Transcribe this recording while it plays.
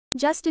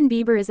Justin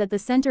Bieber is at the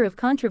center of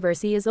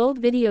controversy as old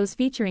videos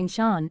featuring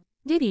Sean,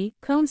 Diddy,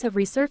 Combs have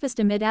resurfaced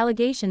amid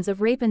allegations of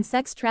rape and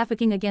sex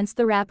trafficking against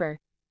the rapper.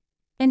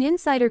 An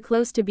insider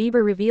close to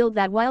Bieber revealed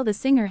that while the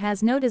singer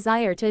has no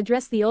desire to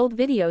address the old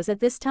videos at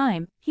this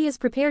time, he is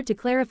prepared to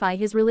clarify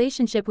his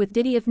relationship with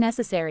Diddy if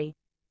necessary.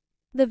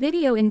 The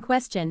video in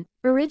question,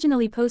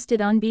 originally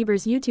posted on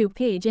Bieber's YouTube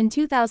page in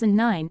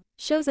 2009,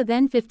 shows a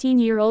then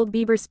 15-year-old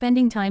Bieber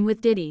spending time with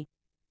Diddy.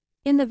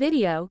 In the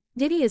video,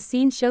 Diddy is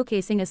seen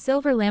showcasing a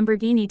silver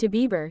Lamborghini to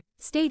Bieber,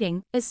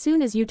 stating, "As soon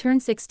as you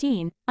turn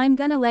 16, I'm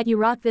gonna let you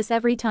rock this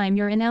every time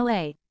you're in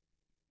LA."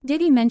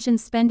 Diddy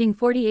mentions spending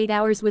 48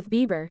 hours with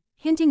Bieber,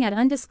 hinting at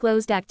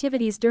undisclosed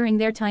activities during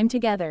their time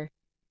together.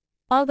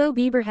 Although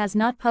Bieber has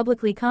not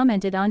publicly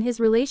commented on his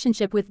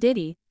relationship with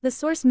Diddy, the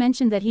source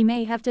mentioned that he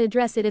may have to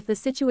address it if the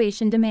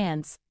situation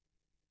demands.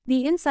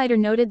 The insider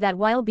noted that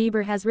while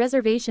Bieber has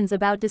reservations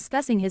about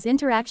discussing his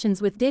interactions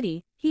with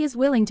Diddy, he is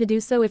willing to do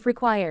so if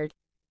required.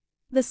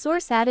 The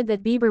source added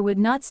that Bieber would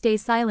not stay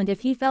silent if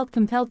he felt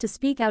compelled to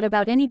speak out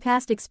about any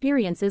past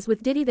experiences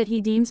with Diddy that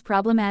he deems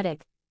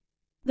problematic.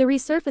 The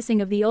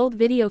resurfacing of the old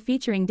video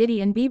featuring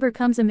Diddy and Bieber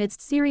comes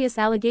amidst serious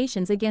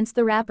allegations against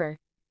the rapper.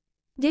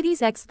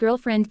 Diddy's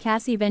ex-girlfriend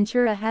Cassie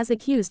Ventura has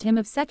accused him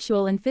of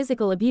sexual and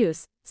physical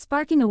abuse,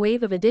 sparking a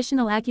wave of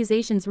additional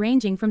accusations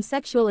ranging from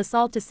sexual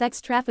assault to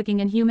sex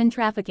trafficking and human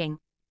trafficking.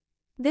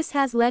 This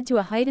has led to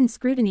a heightened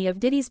scrutiny of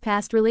Diddy's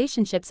past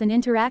relationships and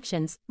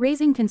interactions,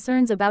 raising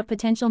concerns about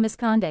potential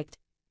misconduct.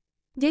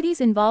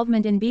 Diddy's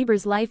involvement in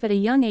Bieber's life at a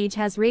young age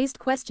has raised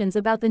questions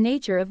about the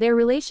nature of their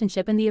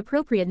relationship and the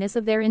appropriateness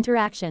of their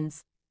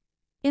interactions.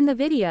 In the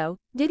video,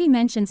 Diddy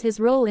mentions his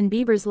role in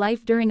Bieber's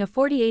life during a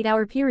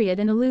 48-hour period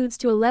and alludes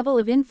to a level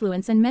of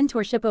influence and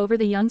mentorship over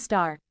the young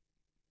star.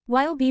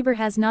 While Bieber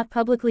has not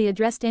publicly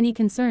addressed any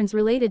concerns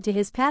related to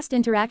his past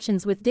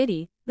interactions with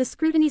Diddy, the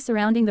scrutiny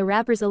surrounding the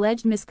rapper's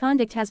alleged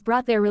misconduct has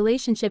brought their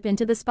relationship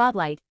into the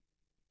spotlight.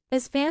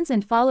 As fans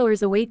and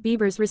followers await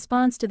Bieber's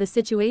response to the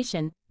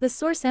situation, the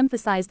source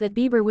emphasized that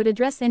Bieber would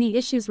address any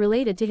issues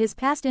related to his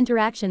past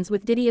interactions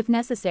with Diddy if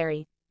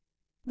necessary.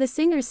 The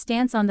singer's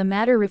stance on the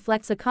matter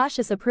reflects a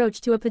cautious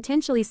approach to a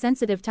potentially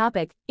sensitive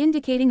topic,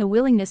 indicating a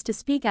willingness to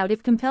speak out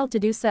if compelled to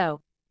do so.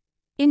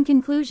 In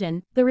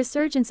conclusion, the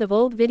resurgence of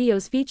old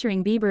videos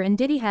featuring Bieber and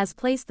Diddy has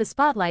placed the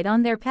spotlight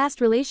on their past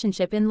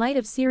relationship in light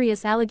of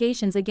serious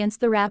allegations against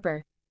the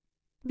rapper.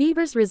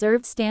 Bieber's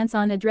reserved stance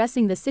on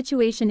addressing the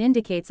situation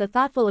indicates a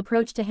thoughtful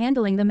approach to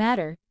handling the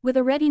matter, with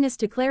a readiness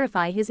to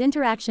clarify his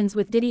interactions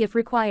with Diddy if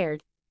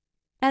required.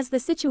 As the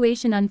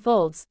situation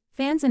unfolds,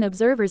 fans and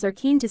observers are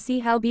keen to see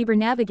how Bieber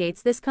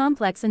navigates this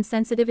complex and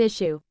sensitive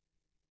issue.